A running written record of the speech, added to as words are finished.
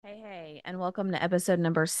and welcome to episode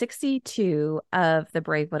number 62 of the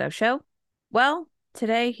Brave Widow Show. Well,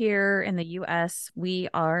 today here in the US, we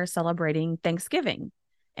are celebrating Thanksgiving.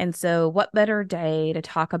 And so, what better day to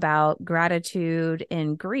talk about gratitude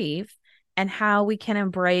and grief and how we can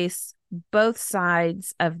embrace both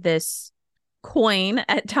sides of this coin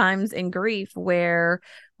at times in grief, where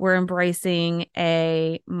we're embracing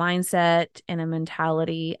a mindset and a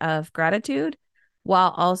mentality of gratitude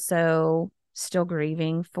while also still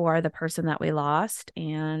grieving for the person that we lost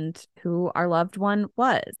and who our loved one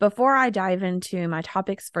was. Before I dive into my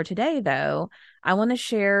topics for today, though, I want to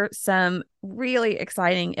share some really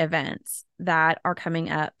exciting events that are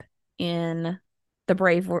coming up in the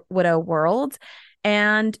Brave Widow world.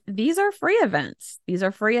 And these are free events. These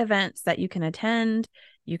are free events that you can attend.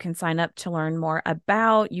 You can sign up to learn more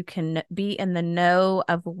about. You can be in the know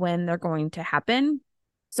of when they're going to happen.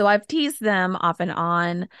 So I've teased them off and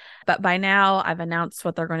on, but by now I've announced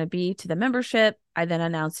what they're going to be to the membership. I then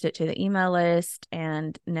announced it to the email list,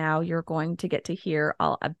 and now you're going to get to hear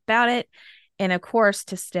all about it. And of course,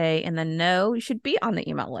 to stay in the know, you should be on the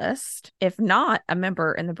email list, if not a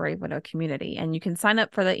member in the Brave Widow community. And you can sign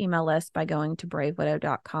up for the email list by going to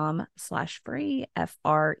bravewidow.com/free,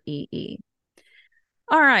 FREE.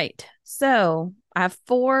 All right. So I have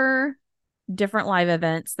 4 different live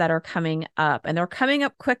events that are coming up, and they're coming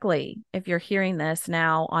up quickly if you're hearing this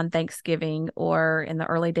now on Thanksgiving or in the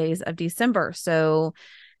early days of December. So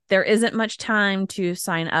there isn't much time to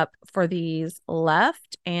sign up for these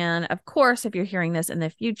left. And of course, if you're hearing this in the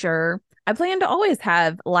future, I plan to always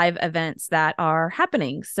have live events that are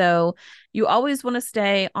happening. So you always want to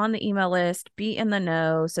stay on the email list, be in the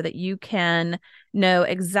know so that you can know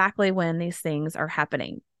exactly when these things are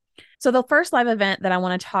happening. So the first live event that I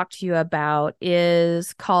want to talk to you about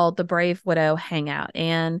is called the Brave Widow Hangout.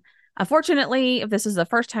 And unfortunately, if this is the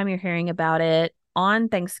first time you're hearing about it on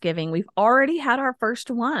Thanksgiving, we've already had our first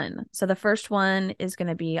one. So the first one is going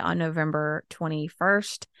to be on November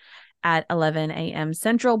 21st at 11 a.m.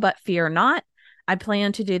 Central, but fear not. I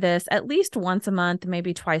plan to do this at least once a month,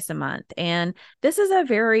 maybe twice a month. And this is a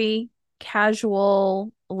very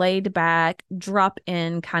casual, laid back, drop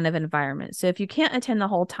in kind of environment. So if you can't attend the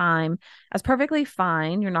whole time, that's perfectly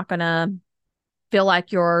fine. You're not going to feel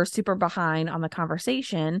like you're super behind on the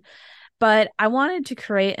conversation. But I wanted to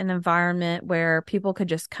create an environment where people could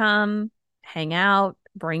just come, hang out,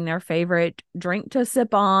 bring their favorite drink to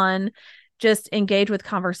sip on, just engage with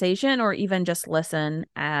conversation, or even just listen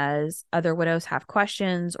as other widows have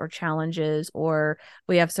questions or challenges, or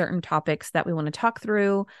we have certain topics that we want to talk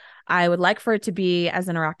through. I would like for it to be as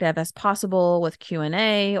interactive as possible with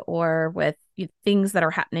Q&A or with things that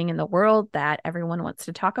are happening in the world that everyone wants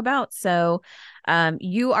to talk about. So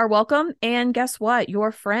you are welcome. And guess what?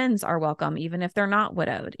 Your friends are welcome, even if they're not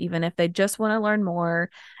widowed, even if they just want to learn more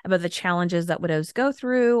about the challenges that widows go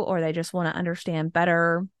through, or they just want to understand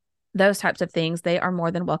better those types of things. They are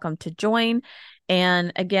more than welcome to join.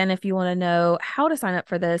 And again, if you want to know how to sign up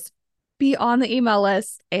for this, be on the email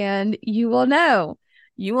list and you will know.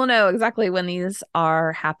 You will know exactly when these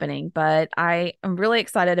are happening. But I am really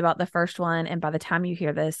excited about the first one. And by the time you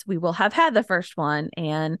hear this, we will have had the first one,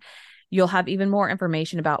 and you'll have even more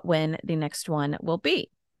information about when the next one will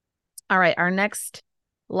be. All right. Our next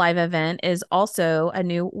live event is also a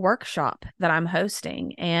new workshop that I'm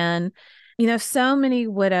hosting. And, so many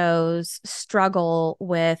widows struggle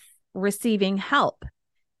with receiving help.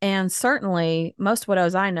 And certainly most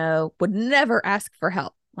widows I know would never ask for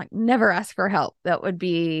help. Like, never ask for help. That would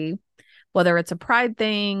be, whether it's a pride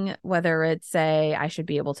thing, whether it's I should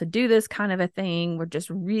be able to do this kind of a thing. We're just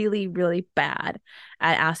really, really bad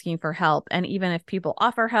at asking for help. And even if people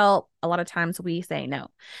offer help, a lot of times we say no.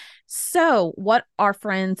 So what are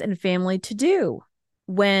friends and family to do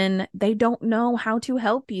when they don't know how to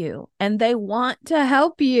help you and they want to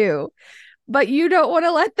help you, but you don't want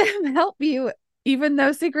to let them help you, even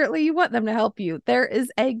though secretly you want them to help you? There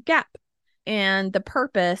is a gap. And the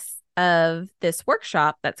purpose of this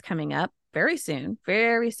workshop that's coming up very soon,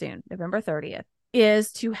 November 30th,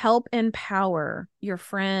 is to help empower your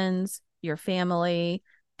friends, your family,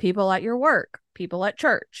 people at your work, people at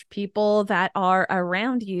church, people that are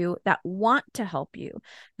around you that want to help you,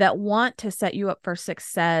 that want to set you up for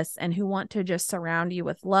success, and who want to just surround you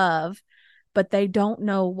with love, but they don't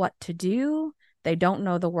know what to do. They don't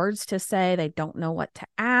know the words to say. They don't know what to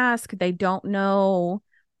ask. They don't know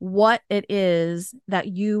what it is that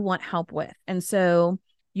you want help with. And so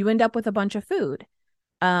you end up with a bunch of food,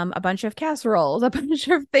 a bunch of casseroles, a bunch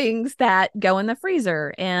of things that go in the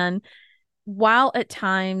freezer. And while at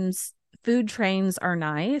times food trains are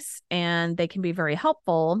nice and they can be very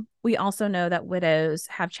helpful, We also know that widows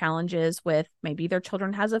have challenges with maybe their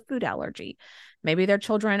children has a food allergy. Maybe their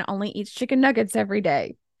children only eats chicken nuggets every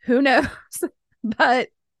day. Who knows? But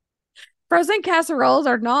frozen casseroles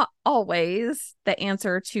are not always the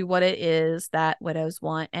answer to what it is that widows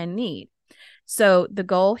want and need. So the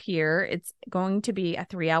goal here, it's going to be a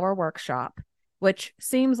 3-hour workshop, which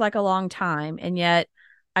seems like a long time. And yet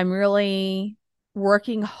I'm really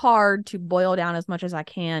working hard to boil down as much as I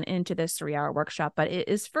can into this 3-hour workshop, but it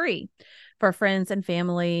is free for friends and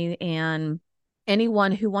family and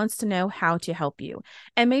anyone who wants to know how to help you.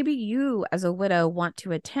 And maybe you as a widow want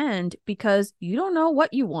to attend because you don't know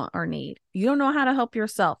what you want or need. You don't know how to help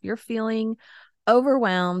yourself. You're feeling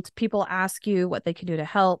overwhelmed. People ask you what they can do to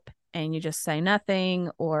help, and you just say nothing,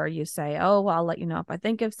 or you say, oh, well, I'll let you know if I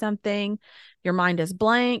think of something. Your mind is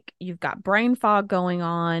blank. You've got brain fog going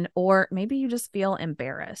on, or maybe you just feel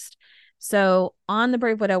embarrassed. So on the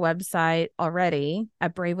Brave Widow website already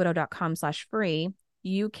at bravewidow.com/free,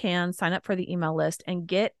 you can sign up for the email list and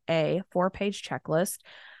get a 4-page checklist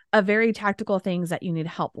of very tactical things that you need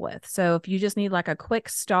help with. So if you just need like a quick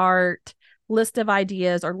start list of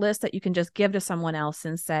ideas or list that you can just give to someone else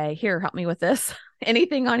and say, here, help me with this,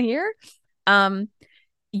 anything on here,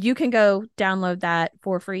 you can go download that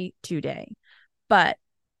for free today. But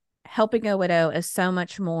helping a widow is so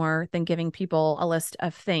much more than giving people a list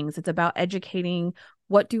of things. It's about educating,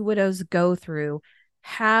 what do widows go through?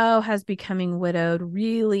 How has becoming widowed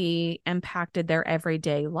really impacted their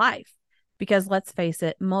everyday life? Because let's face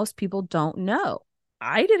it, most people don't know.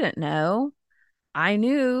 I didn't know. I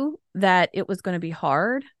knew that it was going to be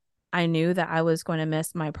hard. I knew that I was going to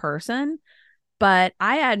miss my person, but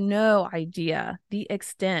I had no idea the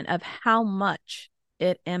extent of how much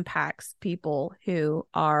it impacts people who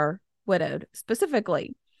are widowed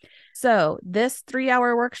specifically. So this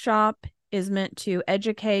 3-hour workshop is meant to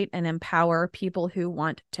educate and empower people who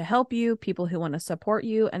want to help you, people who want to support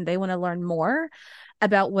you, and they want to learn more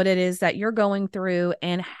about what it is that you're going through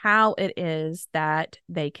and how it is that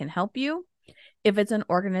they can help you. If it's an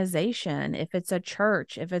organization, if it's a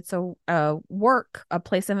church, if it's a work, a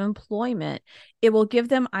place of employment, it will give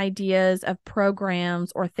them ideas of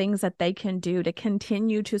programs or things that they can do to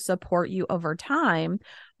continue to support you over time,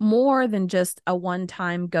 more than just a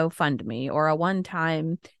one-time GoFundMe or a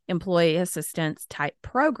one-time employee assistance type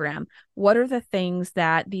program. What are the things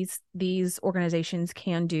that these organizations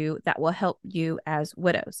can do that will help you as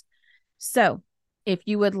widows? So if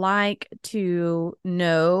you would like to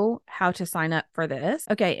know how to sign up for this,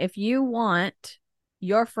 okay, if you want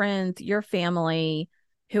your friends, your family,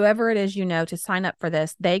 whoever it is you know to sign up for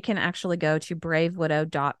this, they can actually go to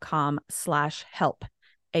bravewidow.com/help,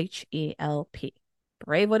 HELP,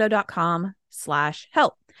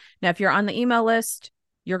 bravewidow.com/help. Now, if you're on the email list,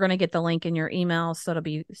 you're going to get the link in your email, so it'll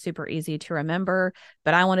be super easy to remember.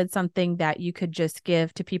 But I wanted something that you could just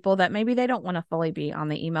give to people that maybe they don't want to fully be on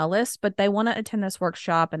the email list, but they want to attend this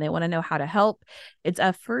workshop and they want to know how to help. It's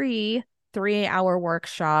a free 3-hour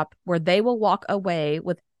workshop where they will walk away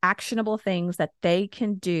with actionable things that they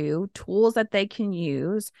can do, tools that they can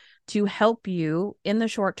use to help you in the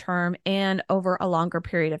short term and over a longer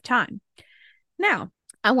period of time. Now,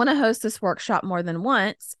 I want to host this workshop more than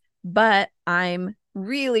once, but I'm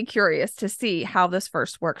really curious to see how this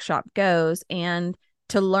first workshop goes and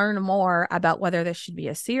to learn more about whether this should be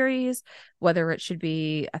a series, whether it should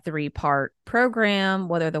be a 3-part program,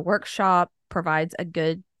 whether the workshop provides a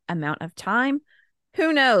good amount of time.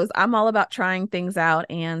 Who knows? I'm all about trying things out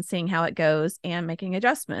and seeing how it goes and making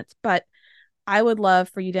adjustments. But I would love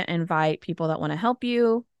for you to invite people that want to help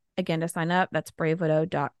you. Again, to sign up, that's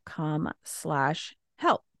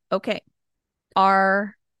bravewidow.com/help. Okay.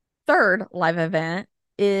 Our third live event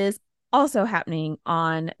is also happening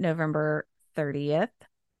on November 30th.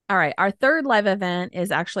 All right. Our third live event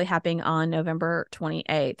is actually happening on November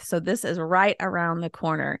 28th. So this is right around the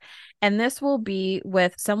corner. And this will be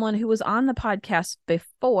with someone who was on the podcast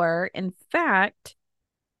before. In fact,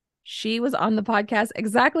 she was on the podcast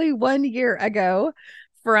exactly 1 year ago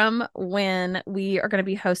from when we are going to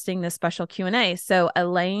be hosting this special Q&A. So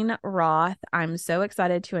Elaine Roth, I'm so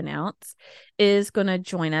excited to announce, is going to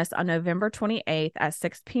join us on November 28th at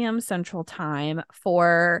 6 p.m. Central Time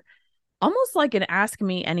for almost like an Ask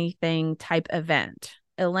Me Anything type event.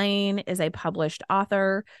 Elaine is a published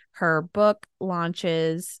author. Her book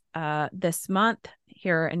launches this month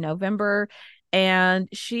here in November, and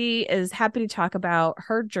she is happy to talk about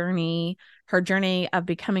her journey of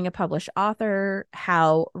becoming a published author,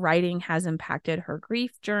 how writing has impacted her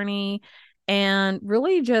grief journey, and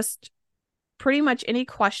really just pretty much any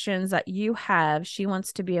questions that you have, she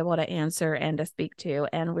wants to be able to answer and to speak to.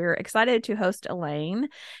 And we're excited to host Elaine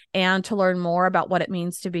and to learn more about what it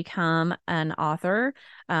means to become an author.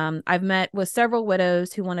 I've met with several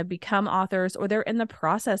widows who want to become authors, or they're in the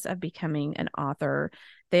process of becoming an author.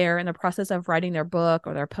 They're in the process of writing their book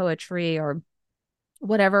or their poetry or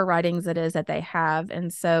whatever writings it is that they have.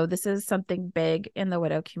 And so this is something big in the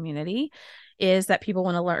widow community, is that people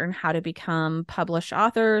want to learn how to become published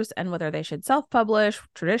authors and whether they should self-publish,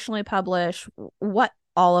 traditionally publish, what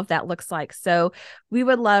all of that looks like. So we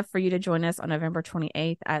would love for you to join us on November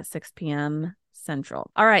 28th at 6 p.m. Central.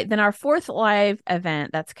 All right. Then our fourth live event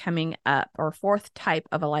that's coming up, or fourth type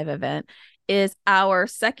of a live event, is our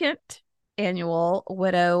second annual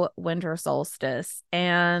Widow Winter Solstice.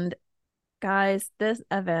 And guys, this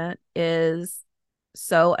event is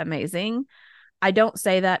so amazing. I don't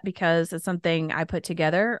say that because it's something I put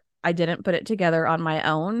together. I didn't put it together on my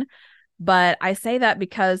own, but I say that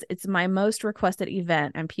because it's my most requested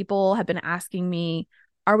event, and people have been asking me,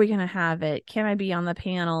 are we going to have it? Can I be on the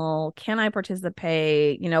panel? Can I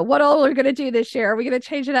participate? What all are we going to do this year? Are we going to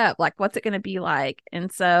change it up? Like, what's it going to be like?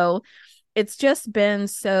 And so it's just been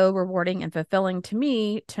so rewarding and fulfilling to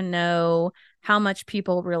me to know how much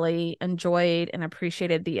people really enjoyed and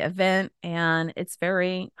appreciated the event. And it's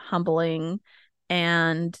very humbling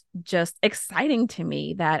and just exciting to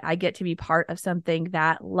me that I get to be part of something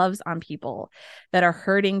that loves on people that are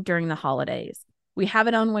hurting during the holidays. We have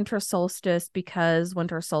it on winter solstice because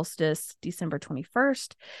winter solstice, December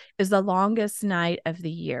 21st, is the longest night of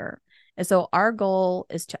the year. And so our goal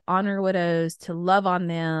is to honor widows, to love on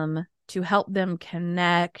them, to help them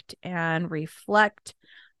connect and reflect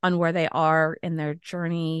on where they are in their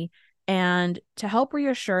journey, and to help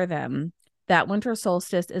reassure them that winter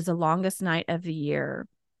solstice is the longest night of the year,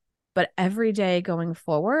 but every day going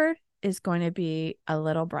forward is going to be a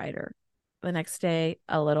little brighter. The next day,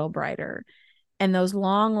 a little brighter. And those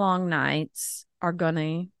long, long nights are going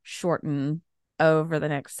to shorten over the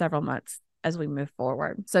next several months as we move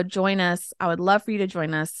forward. So join us. I would love for you to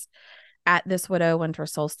join us at this Widow Winter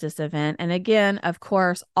Solstice event. And again, of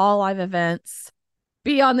course, all live events,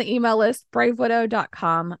 be on the email list,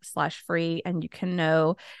 bravewidow.com/free, and you can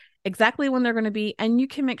know exactly when they're going to be, and you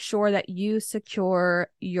can make sure that you secure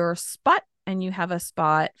your spot and you have a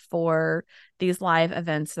spot for these live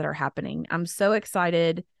events that are happening. I'm so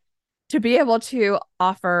excited to be able to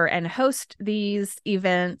offer and host these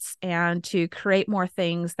events and to create more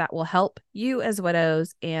things that will help you as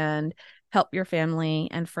widows and help your family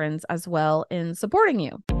and friends as well in supporting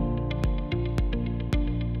you.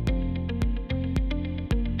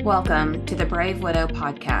 Welcome to the Brave Widow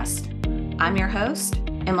podcast. I'm your host,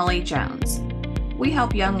 Emily Jones. We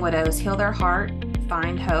help young widows heal their heart,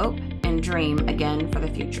 find hope, and dream again for the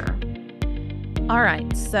future. All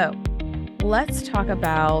right, so let's talk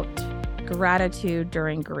about gratitude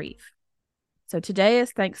during grief. So today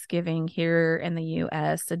is Thanksgiving here in the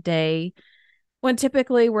U.S., a day when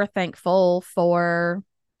typically we're thankful for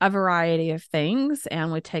a variety of things,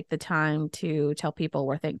 and we take the time to tell people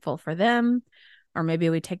we're thankful for them, or maybe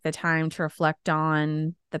we take the time to reflect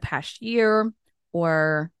on the past year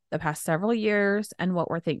or the past several years and what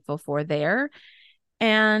we're thankful for there.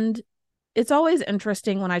 And it's always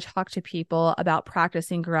interesting when I talk to people about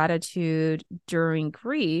practicing gratitude during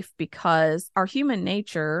grief, because our human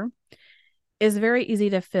nature is very easy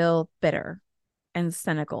to feel bitter and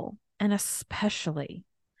cynical. And especially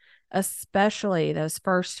those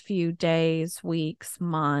first few days, weeks,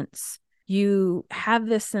 months, you have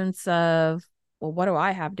this sense of, well, what do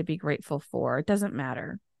I have to be grateful for? It doesn't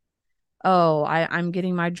matter. Oh, I'm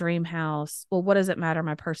getting my dream house. Well, what does it matter?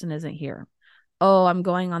 My person isn't here. Oh, I'm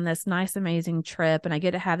going on this nice, amazing trip and I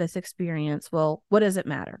get to have this experience. Well, what does it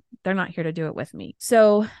matter? They're not here to do it with me.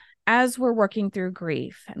 So as we're working through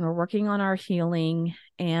grief and we're working on our healing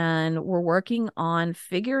and we're working on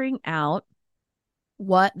figuring out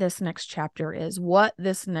what this next chapter is, what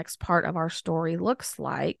this next part of our story looks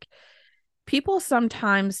like, people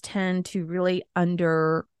sometimes tend to really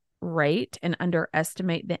underrate and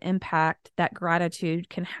underestimate the impact that gratitude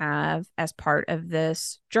can have as part of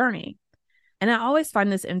this journey. And I always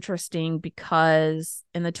find this interesting because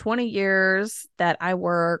in the 20 years that I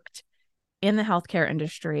worked in the healthcare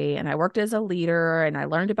industry and I worked as a leader and I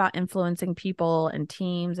learned about influencing people and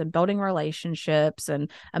teams and building relationships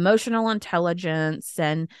and emotional intelligence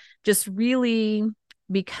and just really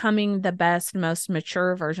becoming the best, most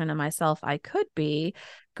mature version of myself I could be,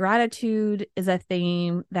 gratitude is a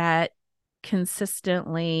theme that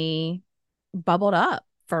consistently bubbled up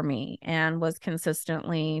for me and was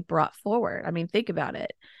consistently brought forward. I mean, think about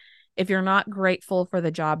it. If you're not grateful for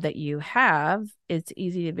the job that you have, it's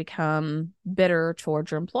easy to become bitter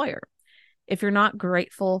towards your employer. If you're not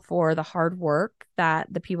grateful for the hard work that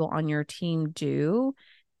the people on your team do,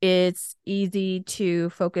 it's easy to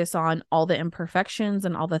focus on all the imperfections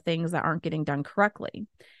and all the things that aren't getting done correctly.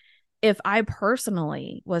 If I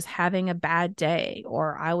personally was having a bad day,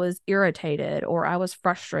 or I was irritated, or I was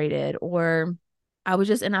frustrated, or I was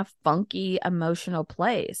just in a funky emotional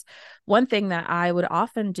place, one thing that I would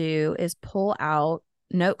often do is pull out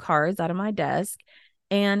note cards out of my desk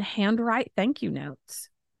and handwrite thank you notes.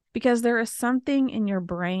 Because there is something in your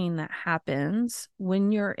brain that happens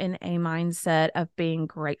when you're in a mindset of being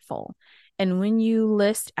grateful. And when you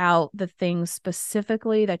list out the things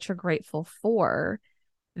specifically that you're grateful for,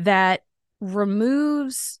 that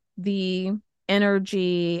removes the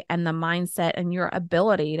energy and the mindset and your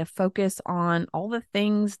ability to focus on all the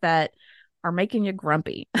things that are making you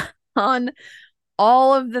grumpy, on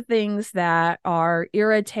all of the things that are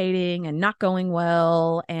irritating and not going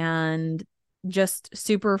well and just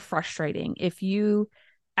super frustrating. If you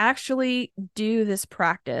actually do this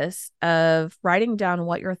practice of writing down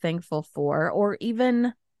what you're thankful for, or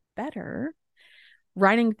even better,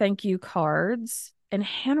 writing thank you cards and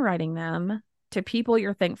handwriting them to people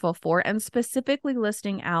you're thankful for, and specifically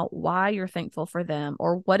listing out why you're thankful for them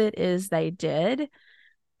or what it is they did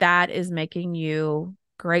that is making you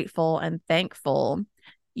grateful and thankful,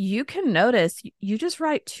 you can notice you just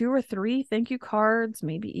write 2 or 3 thank you cards,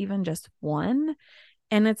 maybe even just one.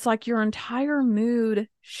 And it's like your entire mood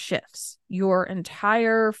shifts, your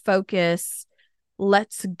entire focus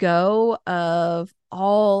lets go of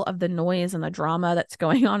all of the noise and the drama that's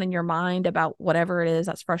going on in your mind about whatever it is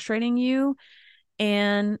that's frustrating you,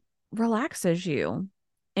 and relaxes you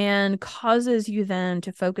and causes you then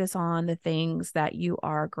to focus on the things that you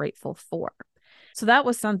are grateful for. So that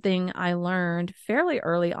was something I learned fairly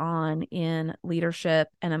early on in leadership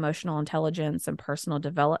and emotional intelligence and personal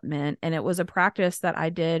development. And it was a practice that I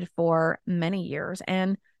did for many years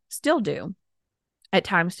and still do at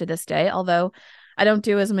times to this day, although I don't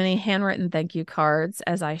do as many handwritten thank you cards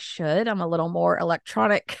as I should. I'm a little more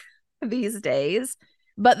electronic these days.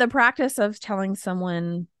 But the practice of telling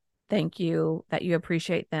someone thank you, that you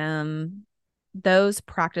appreciate them, those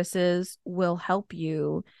practices will help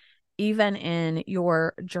you even in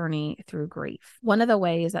your journey through grief. One of the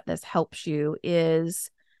ways that this helps you is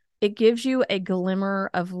it gives you a glimmer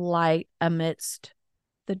of light amidst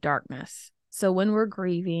the darkness. So when we're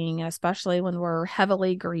grieving, especially when we're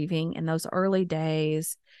heavily grieving in those early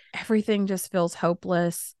days, everything just feels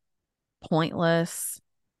hopeless, pointless,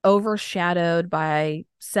 overshadowed by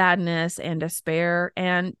sadness and despair.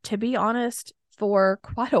 And to be honest, for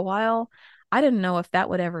quite a while, I didn't know if that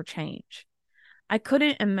would ever change. I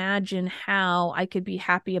couldn't imagine how I could be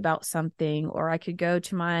happy about something, or I could go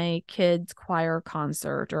to my kids' choir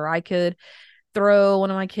concert, or I could throw one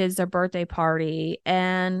of my kids their birthday party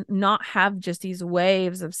and not have just these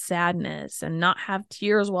waves of sadness and not have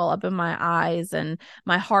tears well up in my eyes and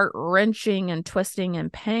my heart wrenching and twisting in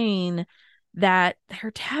pain that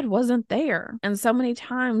their dad wasn't there. And so many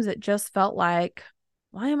times it just felt like,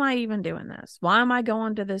 why am I even doing this? Why am I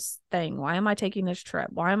going to this thing? Why am I taking this trip?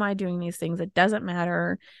 Why am I doing these things? It doesn't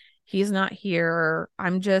matter. He's not here.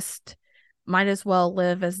 I'm just might as well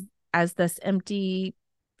live as this empty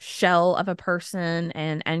shell of a person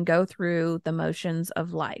and go through the motions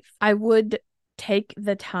of life. I would take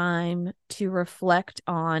the time to reflect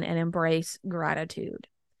on and embrace gratitude.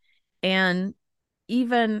 And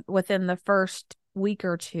even within the first week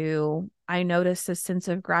or two, I noticed a sense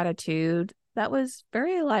of gratitude that was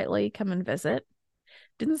very lightly come and visit.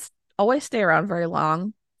 Didn't always stay around very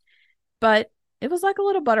long, but it was like a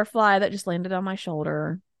little butterfly that just landed on my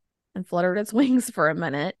shoulder and fluttered its wings for a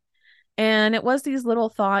minute. And it was these little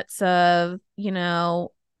thoughts of,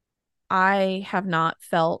 I have not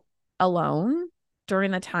felt alone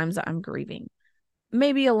during the times that I'm grieving.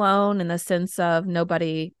 Maybe alone in the sense of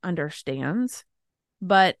nobody understands,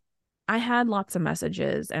 but I had lots of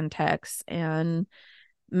messages and texts and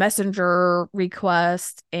messenger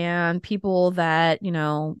requests and people that,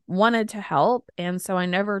 wanted to help. And so I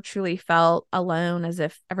never truly felt alone, as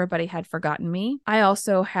if everybody had forgotten me. I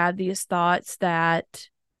also had these thoughts that,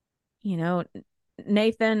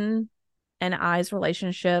 Nathan and I's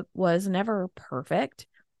relationship was never perfect,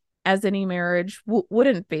 as any marriage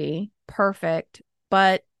wouldn't be perfect,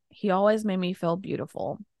 but he always made me feel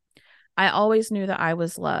beautiful. I always knew that I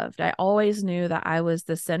was loved. I always knew that I was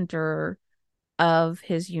the center of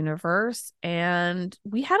his universe, and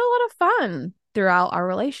we had a lot of fun throughout our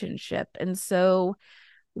relationship. And so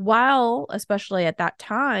while, especially at that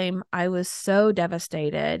time, I was so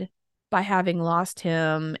devastated by having lost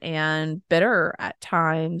him and bitter at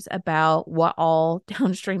times about what all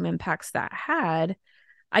downstream impacts that had,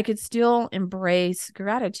 I could still embrace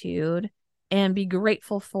gratitude and be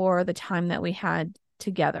grateful for the time that we had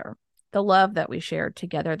together, the love that we shared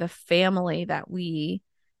together, the family that we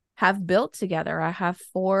have built together. I have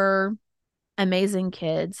 4 amazing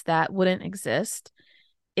kids that wouldn't exist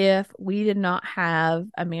if we did not have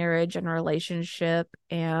a marriage and a relationship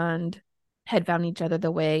and had found each other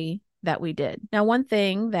the way that we did. Now, one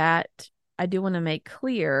thing that I do want to make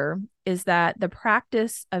clear is that the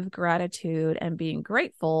practice of gratitude and being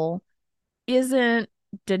grateful isn't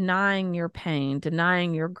denying your pain,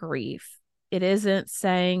 denying your grief. It isn't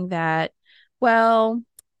saying that, well,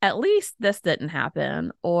 at least this didn't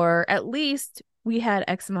happen, or at least we had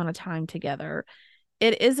X amount of time together.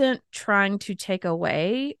 It isn't trying to take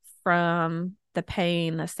away from the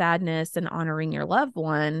pain, the sadness, and honoring your loved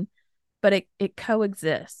one, but it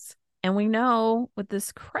coexists. And we know with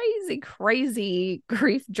this crazy, crazy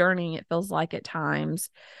grief journey, it feels like at times,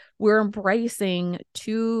 we're embracing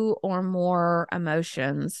 2 or more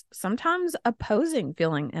emotions, sometimes opposing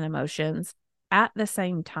feeling and emotions at the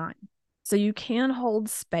same time. So you can hold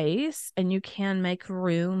space and you can make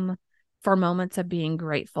room for moments of being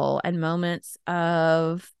grateful and moments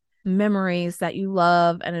of memories that you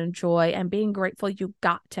love and enjoy, and being grateful you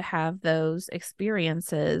got to have those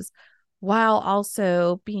experiences, while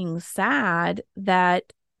also being sad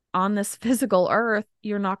that on this physical earth,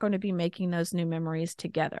 you're not going to be making those new memories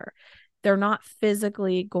together. They're not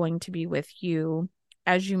physically going to be with you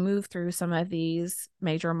as you move through some of these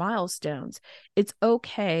major milestones. It's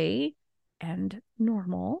okay and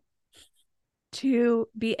normal to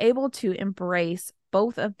be able to embrace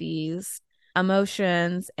both of these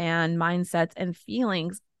emotions and mindsets and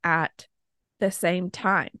feelings at the same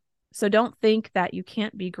time. So don't think that you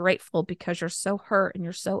can't be grateful because you're so hurt and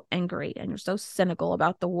you're so angry and you're so cynical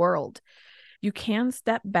about the world. You can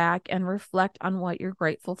step back and reflect on what you're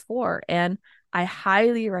grateful for. And I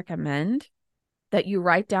highly recommend that you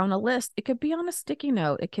write down a list. It could be on a sticky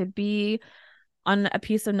note. It could be on a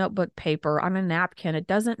piece of notebook paper, on a napkin. It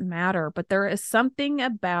doesn't matter. But there is something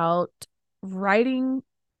about writing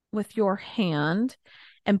with your hand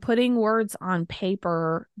and putting words on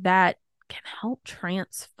paper that can help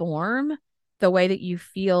transform the way that you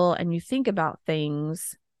feel and you think about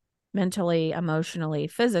things mentally, emotionally,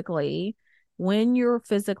 physically, when you're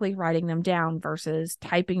physically writing them down versus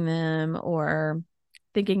typing them or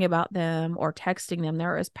thinking about them or texting them.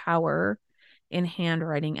 There is power in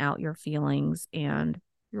handwriting out your feelings and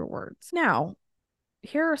your words. Now,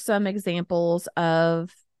 here are some examples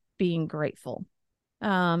of being grateful.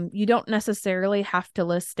 You don't necessarily have to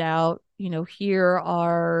list out, here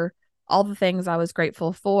are all the things I was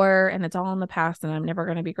grateful for, and it's all in the past, and I'm never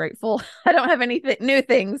going to be grateful. I don't have anything new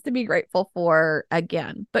things to be grateful for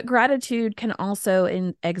again. But gratitude can also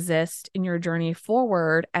exist in your journey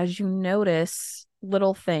forward as you notice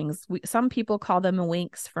little things. Some people call them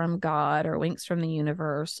winks from God or winks from the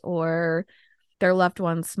universe, or their loved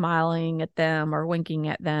ones smiling at them or winking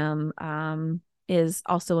at them. Is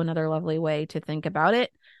also another lovely way to think about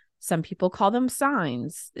it. Some people call them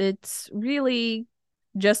signs. It's really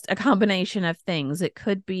just a combination of things. It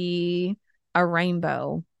could be a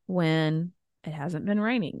rainbow when it hasn't been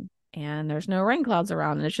raining and there's no rain clouds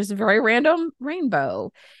around and it's just a very random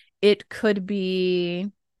rainbow. It could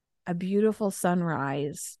be a beautiful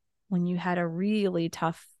sunrise when you had a really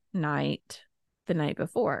tough night the night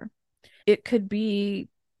before. It could be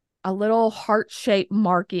a little heart-shaped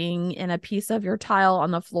marking in a piece of your tile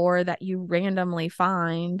on the floor that you randomly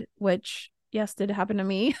find, which, yes, did happen to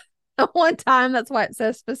me one time. That's why it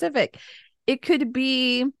says specific. It could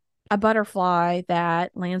be a butterfly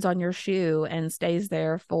that lands on your shoe and stays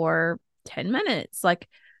there for 10 minutes. Like,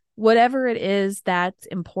 whatever it is that's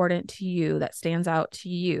important to you, that stands out to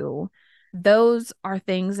you, those are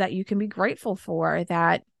things that you can be grateful for,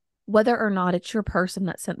 that whether or not it's your person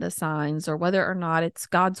that sent the signs, or whether or not it's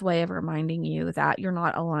God's way of reminding you that you're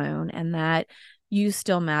not alone and that you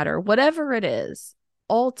still matter, whatever it is,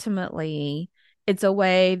 ultimately, it's a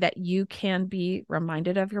way that you can be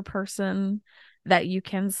reminded of your person, that you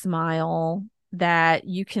can smile, that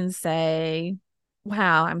you can say,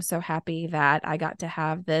 wow, I'm so happy that I got to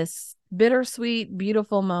have this bittersweet,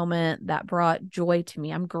 beautiful moment that brought joy to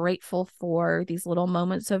me. I'm grateful for these little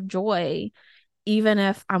moments of joy. Even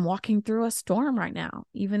if I'm walking through a storm right now,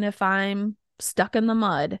 even if I'm stuck in the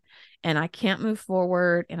mud and I can't move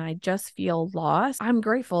forward and I just feel lost, I'm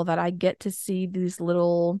grateful that I get to see these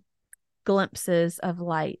little glimpses of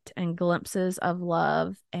light and glimpses of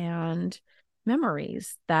love and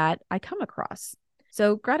memories that I come across.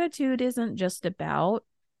 So gratitude isn't just about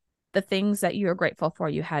the things that you are grateful for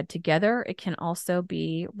you had together. It can also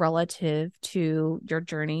be relative to your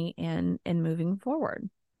journey and moving forward.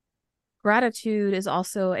 Gratitude is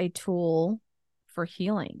also a tool for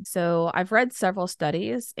healing. So I've read several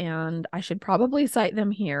studies, and I should probably cite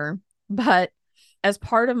them here, but as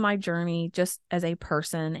part of my journey, just as a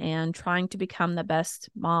person and trying to become the best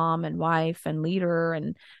mom and wife and leader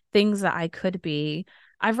and things that I could be,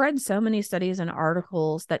 I've read so many studies and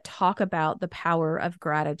articles that talk about the power of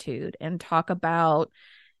gratitude and talk about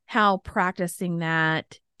how practicing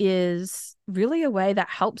that is really a way that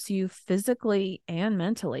helps you physically and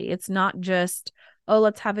mentally. It's not just, oh,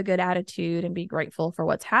 let's have a good attitude and be grateful for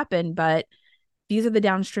what's happened, but these are the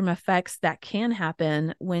downstream effects that can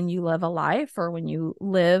happen when you live a life or when you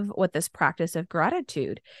live with this practice of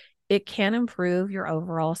gratitude. It can improve your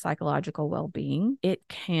overall psychological well-being. It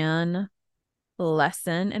can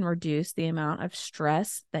lessen and reduce the amount of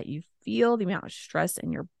stress that you feel, the amount of stress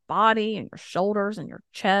in your body and your shoulders and your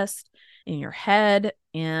chest, in your head,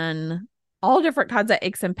 and all different kinds of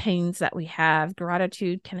aches and pains that we have.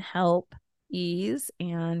 Gratitude can help ease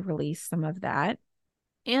and release some of that.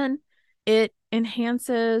 And it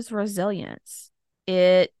enhances resilience.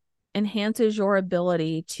 It enhances your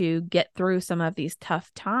ability to get through some of these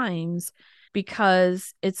tough times,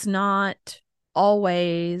 because it's not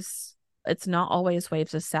always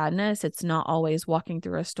waves of sadness. It's not always walking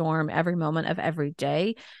through a storm every moment of every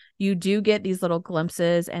day. You do get these little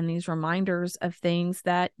glimpses and these reminders of things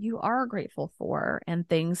that you are grateful for and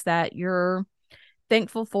things that you're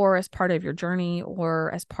thankful for as part of your journey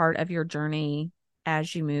or as part of your journey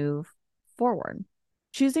as you move forward.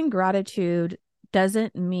 Choosing gratitude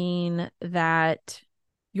doesn't mean that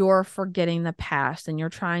you're forgetting the past and you're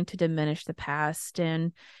trying to diminish the past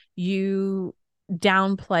and you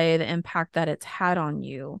downplay the impact that it's had on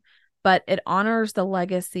you, but it honors the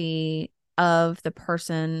legacy of the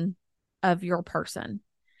person, of your person.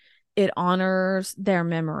 It honors their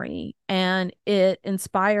memory and it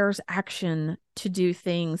inspires action to do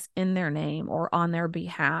things in their name or on their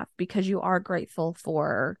behalf, because you are grateful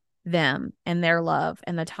for them and their love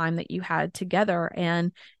and the time that you had together.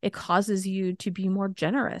 And it causes you to be more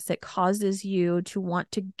generous. It causes you to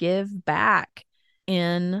want to give back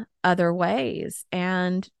in other ways.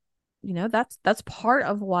 And, that's part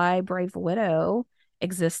of why Brave Widow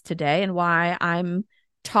exists today and why I'm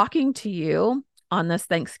talking to you on this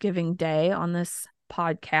Thanksgiving Day on this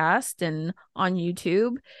podcast and on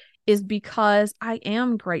YouTube, is because I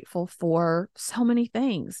am grateful for so many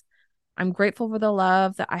things. I'm grateful for the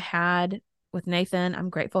love that I had with Nathan. I'm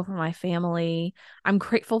grateful for my family. I'm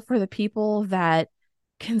grateful for the people that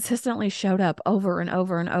consistently showed up over and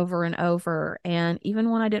over and over and over. And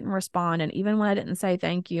even when I didn't respond, and even when I didn't say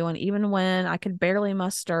thank you, and even when I could barely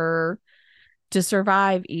muster to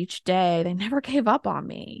survive each day, they never gave up on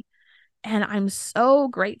me. And I'm so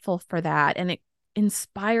grateful for that. And it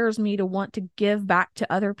inspires me to want to give back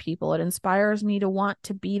to other people. It inspires me to want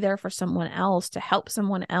to be there for someone else, to help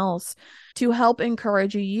someone else, to help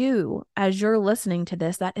encourage you as you're listening to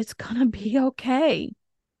this, that it's going to be okay.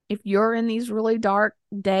 If you're in these really dark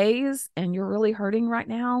days and you're really hurting right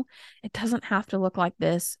now, it doesn't have to look like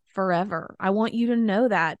this forever. I want you to know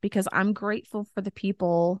that, because I'm grateful for the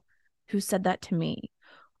people who said that to me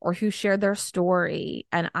or who shared their story,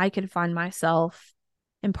 and I could find myself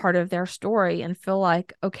in part of their story and feel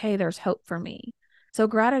like, okay, there's hope for me. So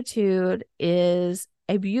gratitude is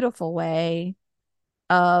a beautiful way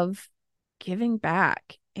of giving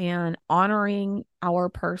back and honoring our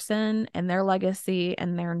person and their legacy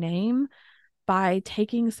and their name by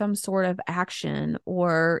taking some sort of action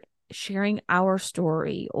or sharing our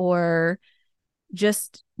story or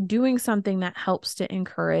just doing something that helps to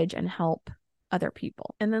encourage and help other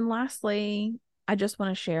people. And then lastly, I just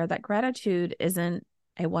want to share that gratitude isn't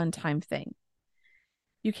a one-time thing.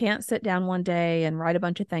 You can't sit down one day and write a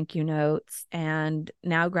bunch of thank you notes and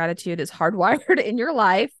now gratitude is hardwired in your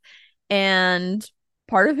life and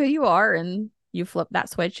part of who you are, and you flip that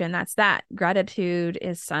switch and that's that. Gratitude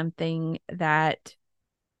is something that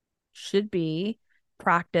should be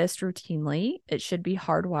practiced routinely. It should be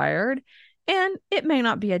hardwired, and it may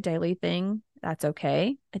not be a daily thing. That's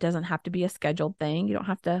okay. It doesn't have to be a scheduled thing. You don't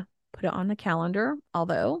have to put it on the calendar.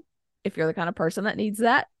 Although, if you're the kind of person that needs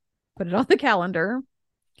that, put it on the calendar.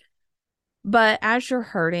 But as you're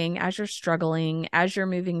hurting, as you're struggling, as you're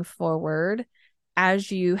moving forward,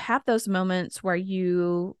 as you have those moments where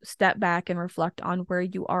you step back and reflect on where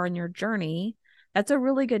you are in your journey, that's a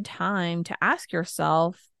really good time to ask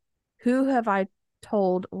yourself, who have I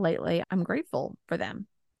told lately I'm grateful for them?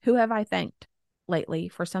 Who have I thanked lately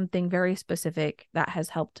for something very specific that has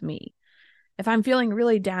helped me? If I'm feeling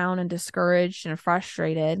really down and discouraged and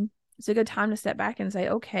frustrated, It's a good time to step back and say,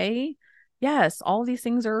 okay, yes, all these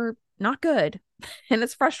things are not good and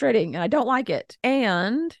it's frustrating and I don't like it.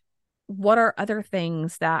 And what are other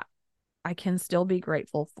things that I can still be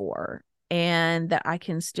grateful for and that I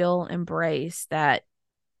can still embrace, that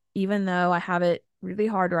even though I have it really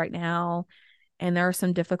hard right now and there are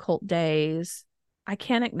some difficult days, I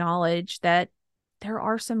can acknowledge that there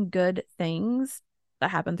are some good things that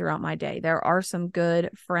happen throughout my day. There are some good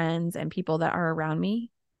friends and people that are around me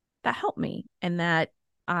that help me and that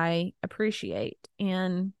I appreciate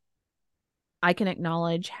and I can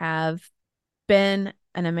acknowledge have been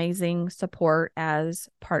an amazing support as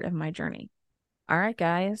part of my journey. All right,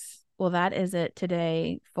 guys. Well, that is it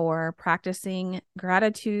today for practicing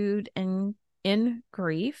gratitude in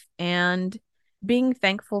grief and being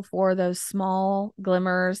thankful for those small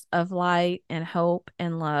glimmers of light and hope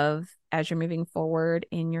and love as you're moving forward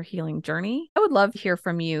in your healing journey. I would love to hear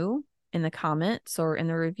from you in the comments or in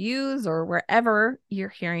the reviews or wherever you're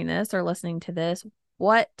hearing this or listening to this,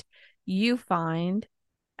 what you find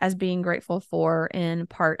as being grateful for in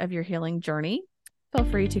part of your healing journey. Feel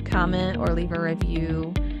free to comment or leave a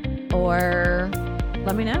review or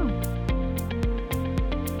let me know.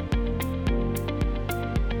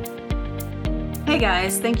 Hey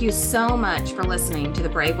guys, thank you so much for listening to the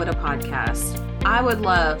Brave Widow podcast. I would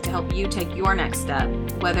love to help you take your next step,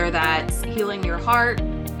 whether that's healing your heart,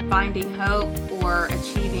 finding hope, or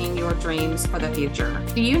achieving your dreams for the future.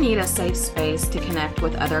 Do you need a safe space to connect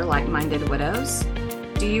with other like-minded widows?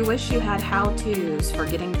 Do you wish you had how-tos for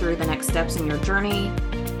getting through the next steps in your journey,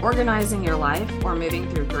 organizing your life, or moving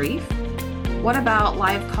through grief? What about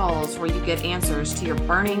live calls where you get answers to your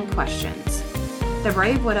burning questions? The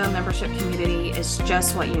Brave Widow membership community is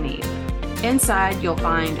just what you need. Inside, you'll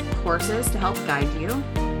find courses to help guide you,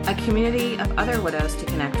 a community of other widows to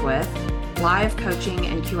connect with, live coaching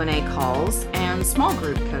and Q&A calls, and small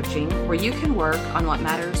group coaching where you can work on what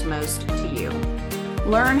matters most to you.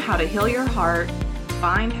 Learn how to heal your heart,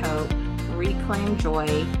 find hope, reclaim joy,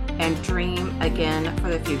 and dream again for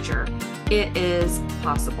the future. It is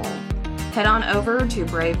possible. Head on over to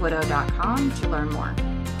bravewidow.com to learn more.